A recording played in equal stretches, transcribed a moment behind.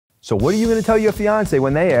So what are you gonna tell your fiance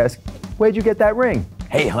when they ask, where'd you get that ring?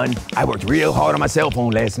 Hey, hun, I worked real hard on my cell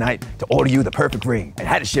phone last night to order you the perfect ring and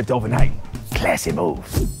had it shipped overnight. Classy move.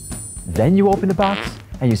 Then you open the box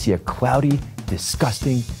and you see a cloudy,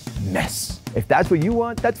 disgusting mess. If that's what you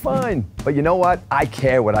want, that's fine. But you know what? I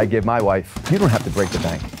care what I give my wife. You don't have to break the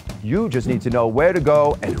bank. You just need to know where to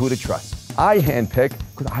go and who to trust. I handpick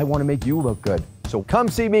because I want to make you look good. So come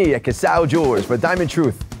see me at Casale Jewelers for Diamond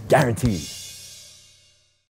Truth, guaranteed.